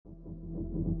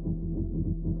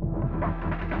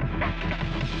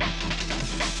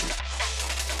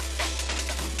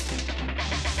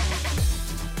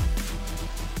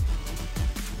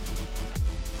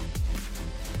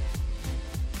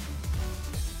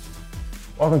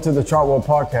Welcome to the Chartwell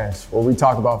Podcast, where we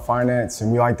talk about finance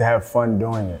and we like to have fun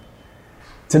doing it.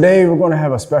 Today, we're going to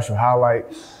have a special highlight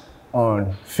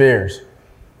on fears.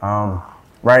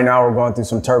 Right now, we're going through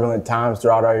some turbulent times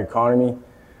throughout our economy.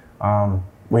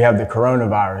 We have the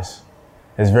coronavirus.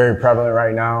 It's very prevalent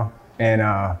right now,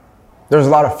 and there's a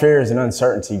lot of fears and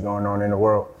uncertainty going on in the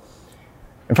world.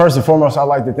 And first and foremost, I'd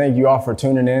like to thank you all for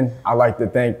tuning in. I'd like to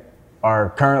thank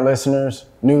our current listeners,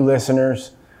 new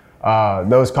listeners,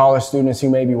 those college students who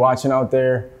may be watching out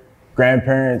there,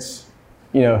 grandparents,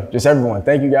 just everyone.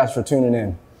 Thank you guys for tuning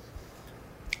in.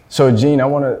 So, Gene, I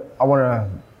want to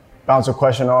bounce a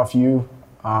question off you.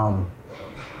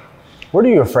 What are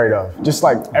you afraid of? Just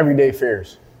like everyday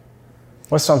fears.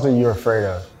 What's something you're afraid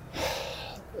of?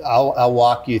 I'll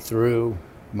walk you through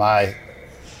my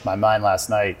mind last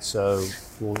night. So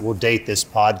we'll date this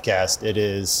podcast. It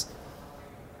is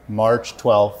March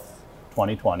 12th,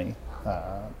 2020.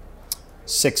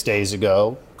 6 days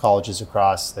ago, colleges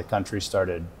across the country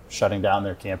started shutting down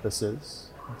their campuses.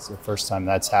 It's the first time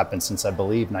that's happened since, I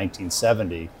believe,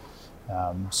 1970.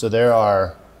 So there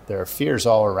are fears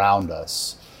all around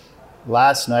us.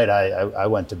 Last night, I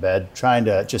went to bed trying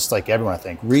to, just like everyone, I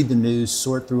think, read the news,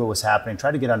 sort through what was happening,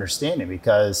 try to get understanding,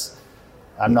 because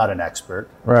I'm not an expert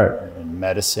in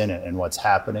medicine and what's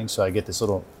happening. So I get this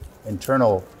little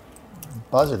internal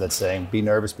buzzer that's saying, be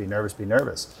nervous, be nervous, be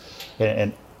nervous.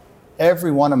 And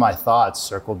every one of my thoughts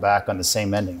circled back on the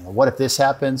same ending. What if this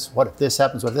happens? What if this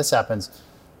happens? What if this happens?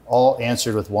 All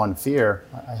answered with one fear: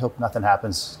 I hope nothing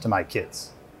happens to my kids.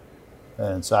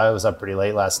 And so I was up pretty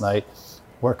late last night,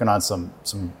 working on some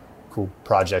cool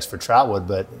projects for Troutwood,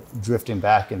 but drifting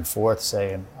back and forth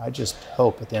saying, I just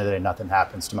hope at the end of the day nothing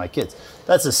happens to my kids.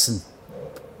 That's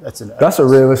a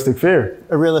realistic fear.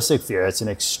 A realistic fear. It's an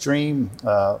extreme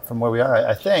from where we are,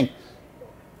 I think.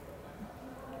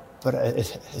 But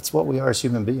it's what we are as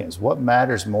human beings. What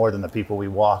matters more than the people we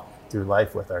walk through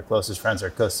life with, our closest friends,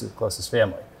 our closest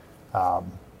family?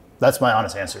 That's my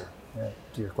honest answer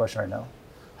to your question right now.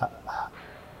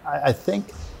 I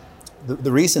think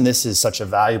the reason this is such a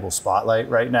valuable spotlight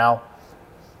right now,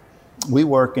 we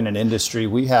work in an industry,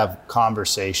 we have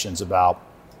conversations about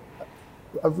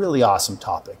a really awesome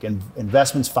topic,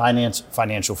 investments, finance,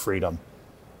 financial freedom.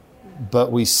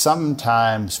 But we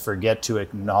sometimes forget to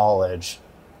acknowledge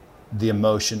the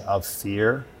emotion of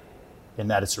fear, in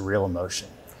that it's a real emotion.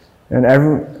 And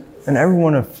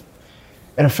everyone, it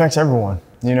affects everyone,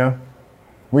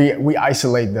 We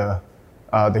isolate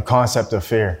the concept of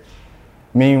fear.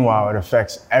 Meanwhile, it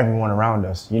affects everyone around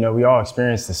us. We all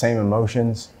experience the same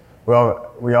emotions. We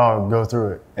all go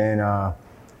through it. And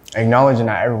acknowledging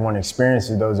that everyone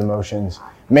experiences those emotions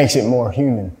makes it more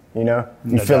human,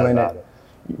 You feel in it.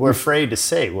 We're afraid to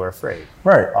say we're afraid.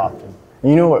 Right. Often. And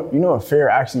you know what fear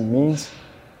actually means?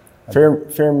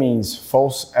 Fear means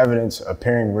false evidence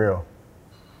appearing real.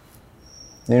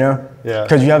 Yeah.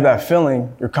 Because you have that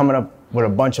feeling, you're coming up with a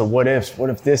bunch of what ifs.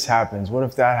 What if this happens? What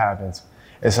if that happens?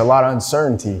 It's a lot of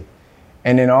uncertainty.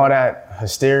 And then all that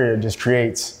hysteria just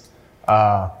creates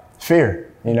fear,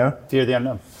 Fear of the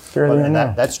unknown. Fear of the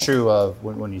unknown. That's true of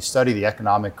when you study the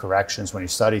economic corrections, when you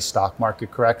study stock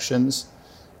market corrections.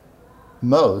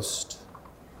 Most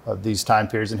of these time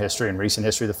periods in history, in recent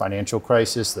history, the financial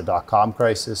crisis, the dot-com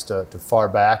crisis, to far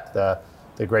back, the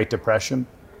Great Depression,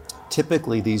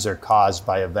 typically these are caused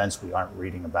by events we aren't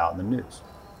reading about in the news.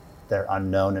 They're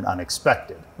unknown and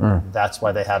unexpected. That's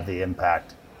why they have the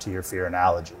impact to your fear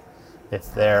analogy.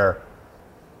 If they're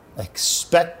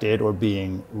expected or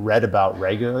being read about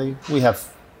regularly, we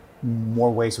have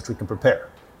more ways which we can prepare.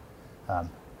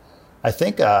 I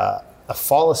think a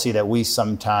fallacy that we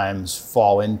sometimes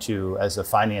fall into as a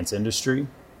finance industry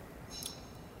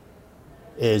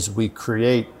is we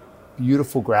create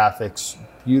beautiful graphics,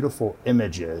 beautiful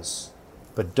images,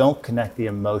 but don't connect the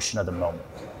emotion of the moment.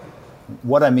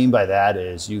 What I mean by that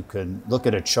is you can look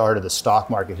at a chart of the stock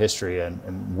market history,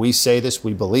 and we say this,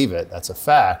 we believe it, that's a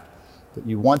fact, but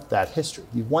you want that history,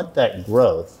 you want that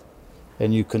growth,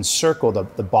 and you can circle the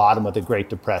bottom of the Great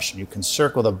Depression, you can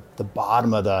circle the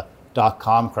bottom of the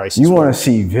dot-com crisis. You want to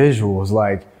see visuals,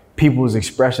 like people's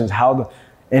expressions,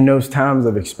 in those times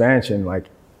of expansion, like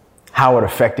how it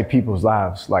affected people's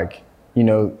lives, like,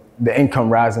 the income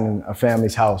rising in a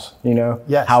family's house,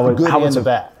 Yes, how the good how and the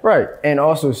bad. Right, and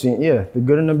also seeing, the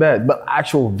good and the bad, but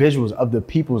actual visuals of the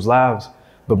people's lives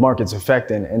the market's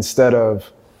affecting, instead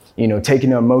of,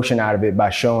 taking the emotion out of it by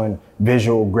showing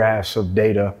visual graphs of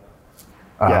data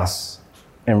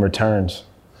and returns.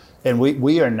 And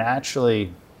we are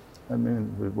naturally,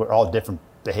 we're all different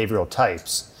behavioral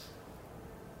types.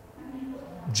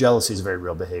 Jealousy is a very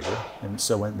real behavior. And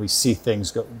so when we see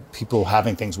things people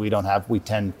having things we don't have, we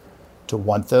tend to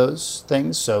want those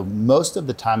things. So most of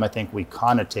the time, I think we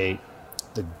connotate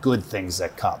the good things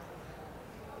that come.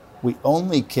 We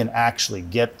only can actually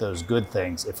get those good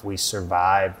things if we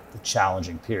survive the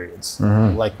challenging periods,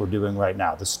 like we're doing right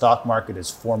now. The stock market is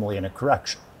formally in a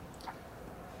correction.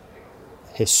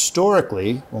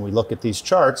 Historically, when we look at these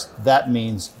charts, that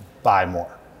means buy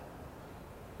more.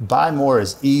 Buy more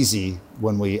is easy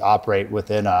when we operate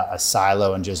within a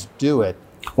silo and just do it.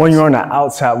 When you're on the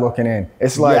outside looking in,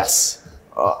 it's like, Yes.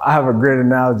 I have a great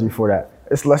analogy for that.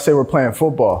 It's, let's say we're playing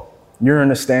football. You're in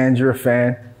the stands, you're a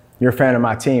fan of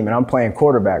my team, and I'm playing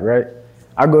quarterback, right?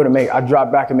 I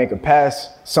drop back and make a pass,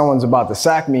 someone's about to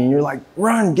sack me, and you're like,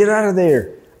 run, get out of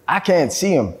there. I can't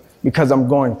see him because I'm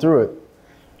going through it.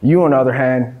 You, on the other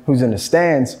hand, who's in the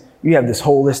stands, you have this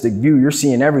holistic view, you're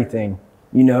seeing everything,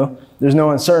 you know? There's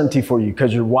no uncertainty for you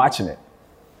because you're watching it.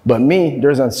 But me,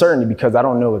 there's uncertainty because I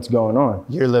don't know what's going on.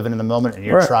 You're living in the moment and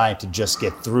you're trying to just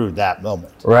get through that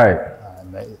moment. Right.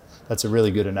 That's a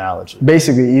really good analogy.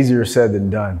 Basically easier said than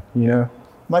done, you know?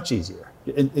 Much easier.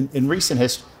 In recent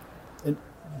history,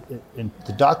 in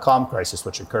the dot-com crisis,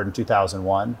 which occurred in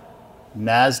 2001,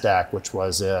 NASDAQ, which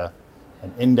was an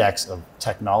index of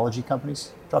technology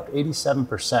companies, dropped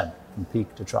 87% from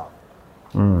peak to trough.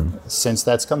 Since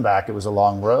that's come back, it was a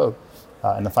long road.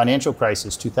 In the financial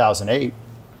crisis, 2008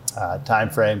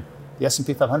 timeframe, the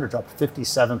S&P 500 dropped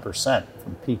 57%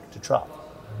 from peak to trough.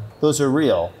 Those are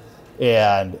real.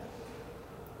 And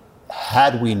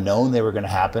had we known they were going to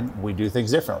happen, we do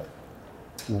things differently.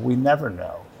 We never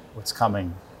know what's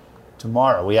coming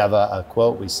tomorrow. We have a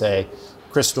quote, we say,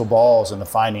 crystal balls in the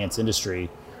finance industry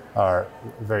are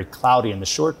very cloudy in the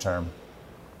short term,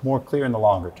 more clear in the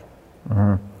longer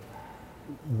term.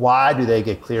 Why do they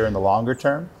get clear in the longer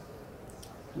term?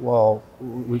 Well,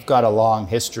 we've got a long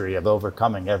history of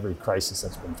overcoming every crisis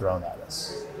that's been thrown at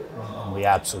us. And we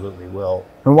absolutely will.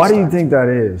 And why do you think that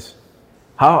is?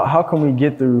 How can we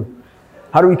get through,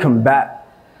 how do we combat,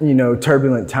 you know,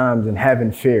 turbulent times and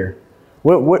having fear?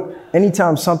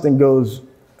 Anytime something goes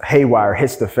haywire,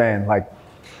 hits the fan, like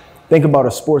think about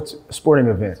a sporting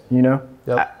event, you know?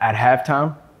 Yep. At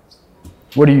halftime,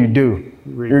 what do? You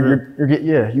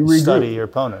regroup. Study your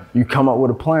opponent. You come up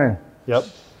with a plan. Yep.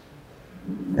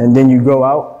 And then you go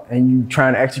out and you try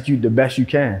and execute the best you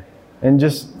can. And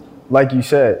just like you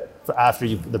said, after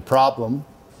the problem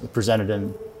presented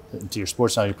to your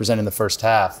sports knowledge, you present in the first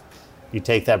half, you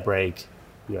take that break,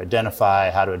 you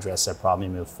identify how to address that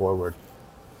problem, you move forward.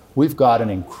 We've got an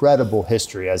incredible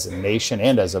history as a nation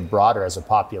and as a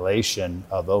population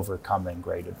of overcoming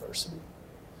great adversity.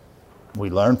 We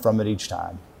learn from it each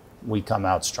time. We come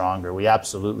out stronger. We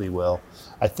absolutely will.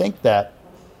 I think that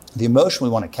the emotion we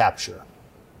want to capture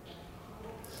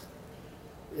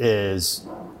is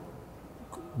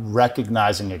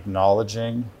recognizing,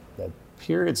 acknowledging that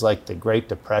periods like the Great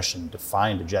Depression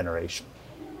defined a generation.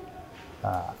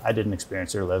 I didn't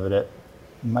experience it or live it.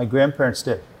 My grandparents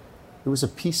did. It was a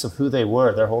piece of who they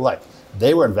were their whole life.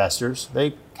 They were investors.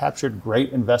 They captured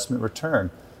great investment return.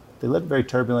 They lived a very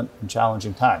turbulent and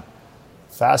challenging time.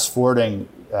 Fast forwarding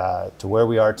to where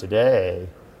we are today,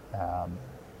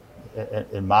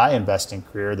 in my investing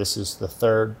career, this is the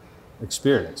third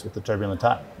experience with the turbulent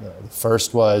time. The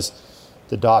first was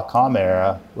the dot-com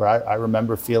era, where I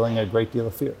remember feeling a great deal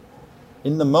of fear.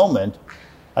 In the moment,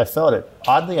 I felt it.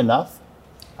 Oddly enough,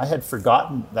 I had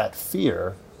forgotten that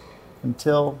fear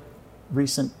until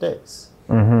recent days.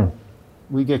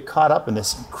 We get caught up in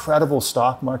this incredible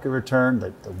stock market return,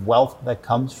 the wealth that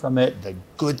comes from it, the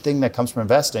good thing that comes from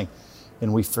investing,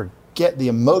 and we forget the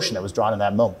emotion that was drawn in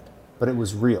that moment, but it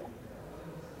was real.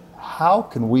 How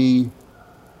can we,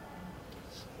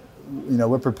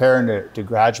 we're preparing to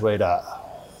graduate a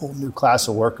whole new class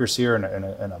of workers here in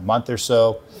a month or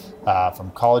so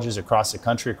from colleges across the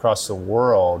country, across the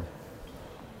world.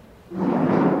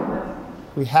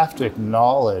 We have to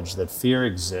acknowledge that fear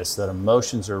exists, that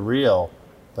emotions are real,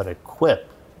 but equip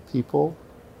people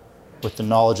with the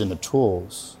knowledge and the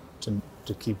tools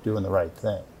to keep doing the right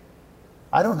thing.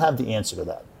 I don't have the answer to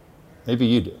that. Maybe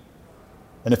you do.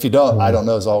 And if you don't, I don't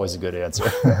know is always a good answer.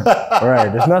 Right.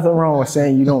 There's nothing wrong with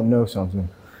saying you don't know something,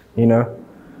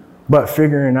 but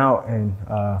figuring out, and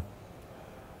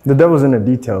the devil's in the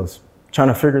details, trying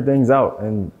to figure things out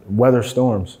and weather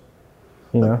storms,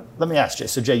 Let me ask Jay.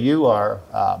 So Jay, you are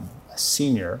a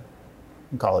senior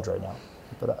in college right now,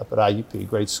 up at IUP,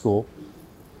 great school.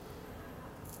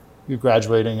 You're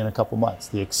graduating in a couple months.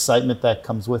 The excitement that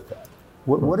comes with that.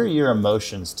 What are your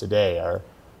emotions today?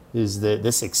 Is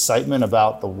this excitement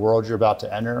about the world you're about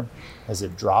to enter, has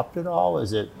it dropped at all?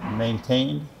 Is it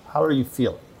maintained? How are you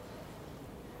feeling?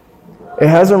 It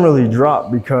hasn't really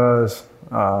dropped because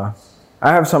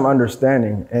I have some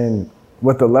understanding, and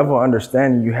with the level of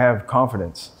understanding, you have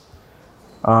confidence.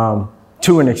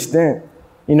 To an extent,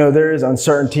 you know, there is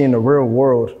uncertainty in the real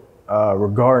world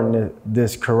regarding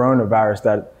this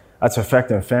coronavirus that's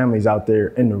affecting families out there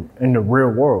in the real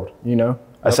world, you know,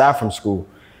 aside from school.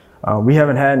 We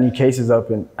haven't had any cases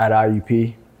up at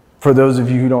IUP. For those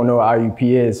of you who don't know what IUP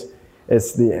is,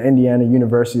 it's the Indiana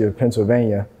University of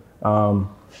Pennsylvania. I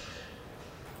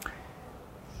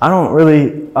don't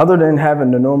really, other than having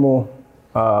the normal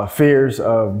fears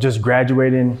of just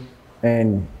graduating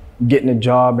and getting a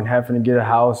job and having to get a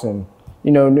house and,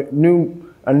 you know,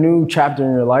 a new chapter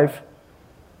in your life,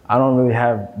 I don't really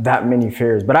have that many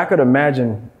fears. But I could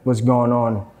imagine what's going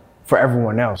on for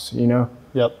everyone else, you know?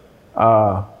 Yep.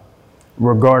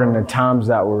 Regarding the times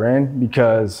that we're in,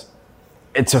 because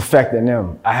it's affecting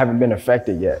them. I haven't been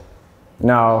affected yet.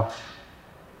 Now,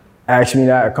 ask me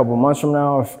that a couple months from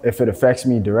now, if it affects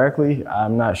me directly,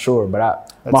 I'm not sure.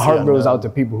 But my heart goes out to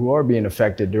people who are being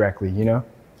affected directly, you know?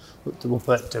 To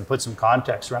put some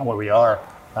context around where we are,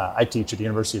 I teach at the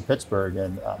University of Pittsburgh,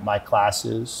 and my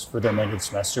classes for the remainder of the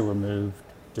semester were moved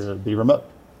to be remote.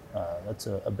 That's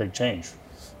a big change.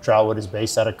 Trowwood is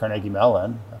based out of Carnegie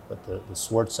Mellon, but the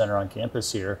Swartz Center on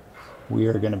campus here, we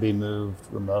are going to be moved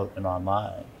remote and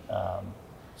online.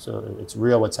 So it's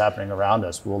real what's happening around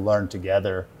us. We'll learn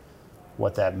together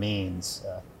what that means.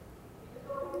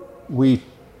 We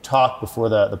talked before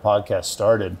the podcast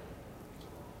started.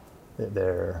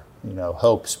 You know,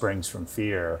 hope springs from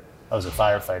fear. I was a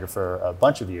firefighter for a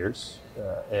bunch of years,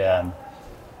 and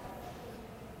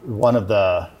one of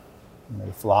the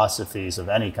philosophies of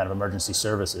any kind of emergency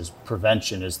service is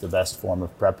prevention is the best form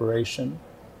of preparation.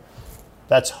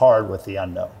 That's hard with the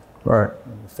unknown. Right.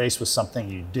 When you're faced with something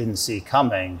you didn't see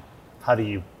coming, how do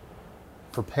you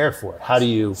prepare for it? How do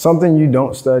you... Something you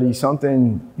don't study,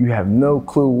 something you have no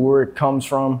clue where it comes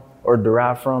from or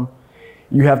derived from.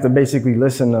 You have to basically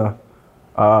listen to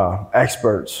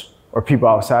experts or people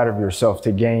outside of yourself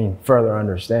to gain further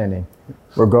understanding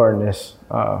regarding this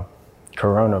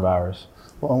coronavirus.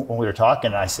 Well, when we were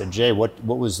talking, I said, Jay, what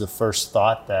was the first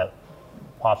thought that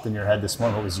popped in your head this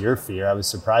morning? What was your fear? I was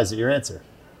surprised at your answer.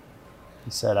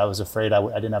 He said, I was afraid I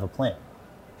didn't have a plan.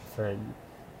 Afraid,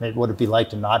 maybe what would it be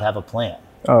like to not have a plan?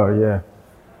 Oh, yeah.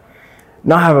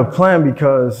 Not have a plan,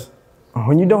 because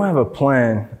when you don't have a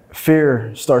plan,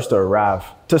 fear starts to arrive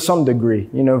to some degree,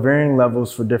 you know, varying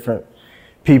levels for different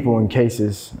people and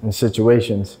cases and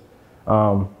situations.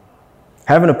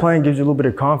 Having a plan gives you a little bit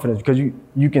of confidence because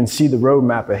you can see the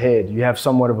roadmap ahead. You have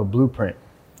somewhat of a blueprint.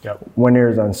 Yep. When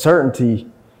there's uncertainty,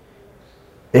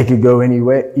 it could go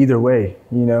either way,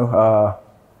 you know.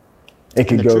 It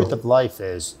could go. The truth of life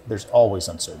is there's always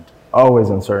uncertainty. Always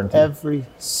uncertainty. Every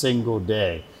single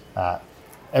day.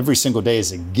 Every single day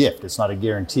is a gift. It's not a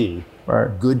guarantee.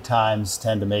 Right. Good times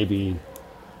tend to maybe,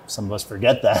 some of us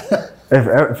forget that.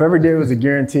 If every day was a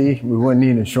guarantee, we wouldn't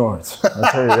need insurance.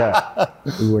 I'll tell you that.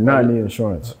 We would not need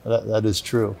insurance. That is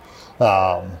true.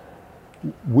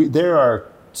 There are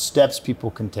steps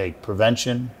people can take: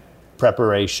 prevention,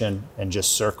 preparation, and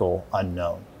just circle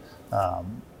unknown.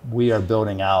 We are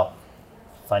building out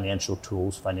financial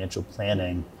tools, financial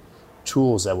planning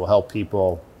tools that will help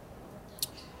people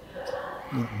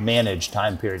manage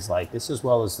time periods like this as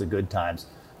well as the good times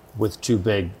with two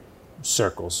big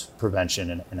circles: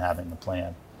 prevention and having a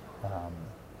plan.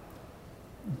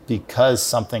 Because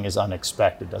something is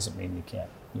unexpected doesn't mean you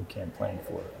can't plan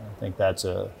for it. I think that's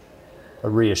a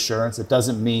reassurance. It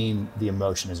doesn't mean the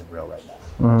emotion isn't real right now.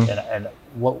 Mm-hmm. And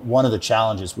one of the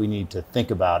challenges we need to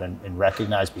think about and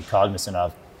recognize, be cognizant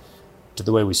of, to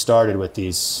the way we started with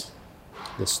this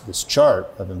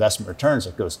chart of investment returns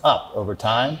that goes up over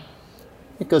time,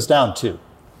 it goes down too.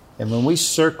 And when we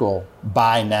circle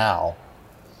buy now,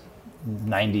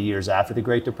 90 years after the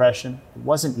Great Depression, it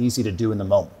wasn't easy to do in the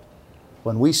moment.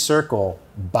 When we circle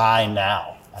buy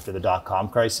now after the dot-com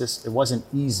crisis, it wasn't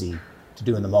easy to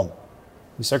do in the moment.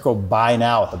 We circle buy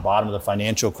now at the bottom of the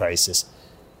financial crisis.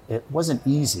 It wasn't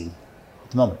easy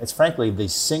at the moment. It's frankly the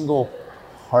single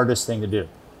hardest thing to do.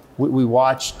 We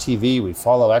watch TV, we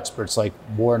follow experts like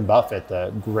Warren Buffett,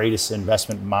 the greatest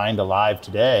investment mind alive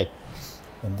today,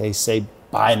 and they say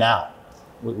buy now.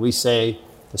 We say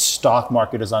the stock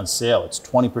market is on sale. It's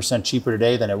 20% cheaper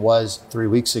today than it was 3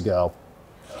 weeks ago.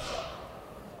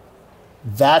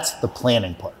 That's the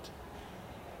planning part.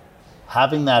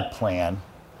 Having that plan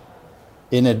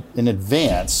in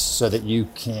advance so that you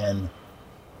can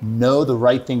know the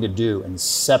right thing to do and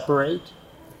separate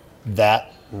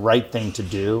that right thing to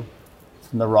do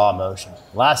from the raw emotion.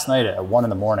 Last night at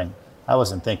 1 a.m, I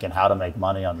wasn't thinking how to make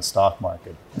money on the stock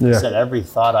market. Yeah. I said every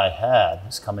thought I had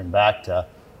was coming back to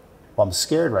Well, I'm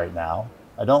scared right now.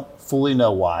 I don't fully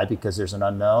know why, because there's an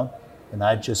unknown, and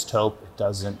I just hope it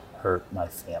doesn't hurt my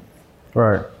family.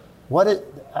 Right.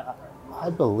 I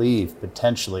believe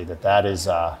potentially that is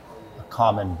a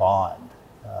common bond.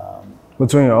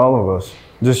 Between all of us,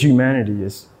 just humanity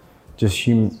is just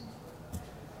human.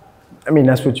 I mean,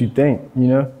 that's what you think, you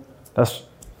know? That's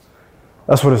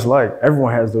what it's like.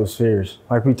 Everyone has those fears.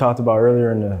 Like we talked about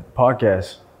earlier in the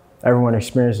podcast, everyone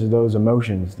experiences those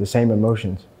emotions, the same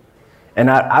emotions. And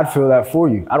I'd feel that for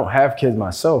you. I don't have kids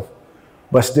myself,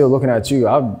 but still looking at you,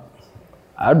 I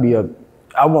wouldn't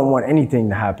want anything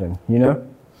to happen, you know?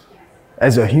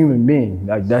 As a human being,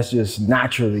 like that's just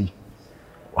naturally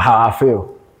how I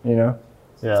feel, you know?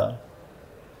 Yeah,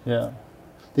 yeah.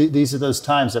 These are those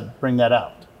times that bring that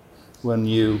out.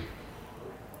 When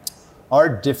our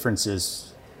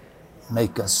differences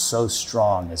make us so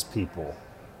strong as people,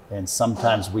 and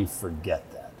sometimes we forget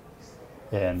that.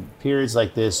 And periods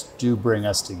like this do bring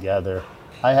us together.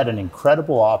 I had an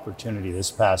incredible opportunity this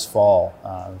past fall.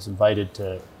 I was invited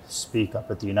to speak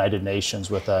up at the United Nations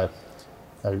with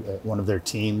one of their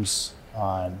teams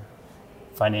on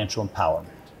financial empowerment.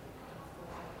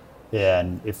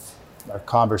 And if our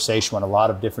conversation went a lot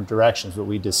of different directions, but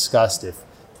we discussed if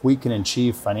we can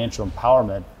achieve financial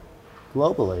empowerment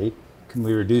globally, can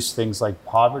we reduce things like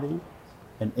poverty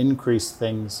and increase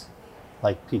things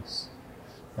like peace?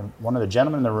 And one of the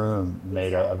gentlemen in the room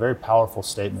made a very powerful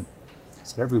statement. He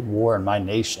said, every war in my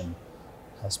nation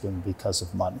has been because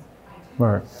of money.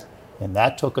 Right. And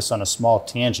that took us on a small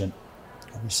tangent.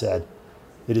 We said,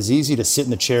 it is easy to sit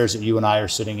in the chairs that you and I are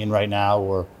sitting in right now,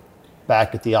 or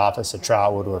back at the office at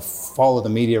Trotwood, or follow the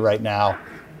media right now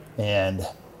and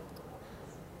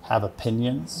have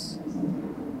opinions,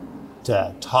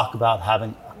 to talk about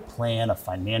having a plan, a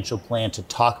financial plan, to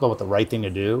talk about what the right thing to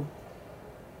do.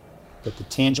 But the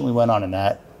tangent we went on in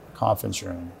that conference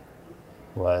room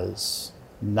was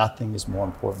nothing is more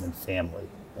important than family.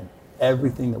 And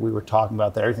everything that we were talking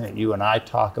about there, everything that you and I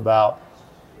talk about,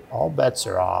 all bets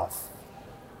are off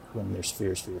when there's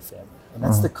fears for your family. And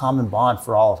that's the common bond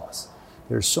for all of us.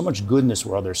 There's so much good in this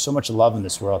world. There's so much love in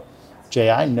this world. Jay,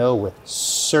 I know with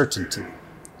certainty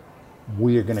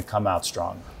we are going to come out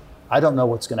stronger. I don't know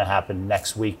what's going to happen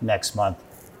next week, next month,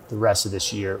 the rest of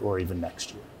this year, or even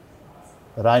next year.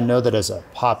 But I know that as a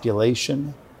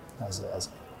population, as a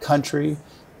country,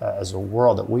 as a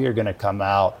world, that we are going to come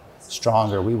out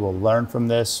stronger. We will learn from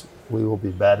this. We will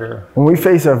be better. When we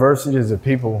face adversity as a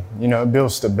people, you know, it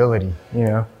builds stability, you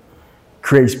know,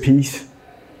 creates peace.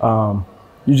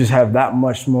 You just have that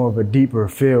much more of a deeper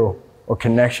feel or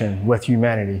connection with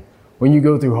humanity when you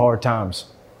go through hard times.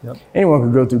 Yep. Anyone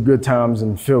could go through good times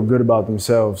and feel good about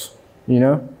themselves, you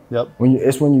know? Yep.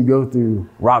 It's when you go through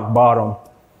rock bottom,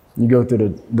 you go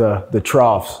through the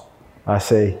troughs, I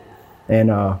say, and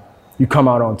you come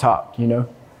out on top, you know?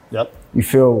 Yep. You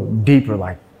feel deeper,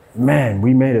 like, man,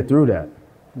 we made it through that.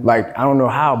 Like, I don't know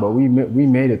how, but we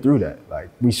made it through that. Like,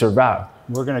 we survived.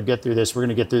 We're going to get through this. We're going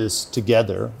to get through this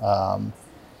together.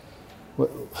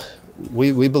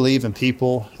 We believe in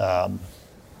people.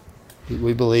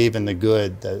 We believe in the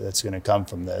good that's going to come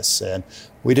from this. And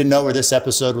we didn't know where this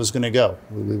episode was going to go.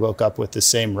 We woke up with the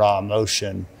same raw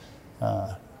emotion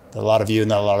that a lot of you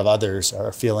and a lot of others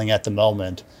are feeling at the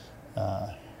moment.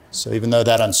 So even though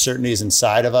that uncertainty is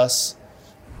inside of us,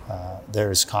 there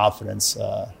is confidence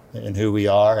in who we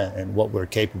are and what we're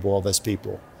capable of as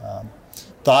people.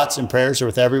 Thoughts and prayers are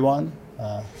with everyone.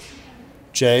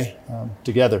 Jay,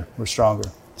 together we're stronger.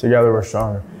 Together we're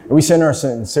stronger. And we send our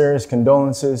sincerest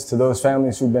condolences to those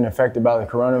families who've been affected by the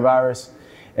coronavirus.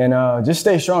 And just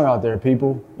stay strong out there,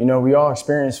 people. You know, we all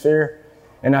experience fear.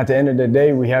 And at the end of the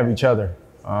day, we have each other.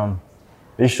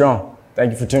 Be strong.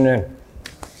 Thank you for tuning in.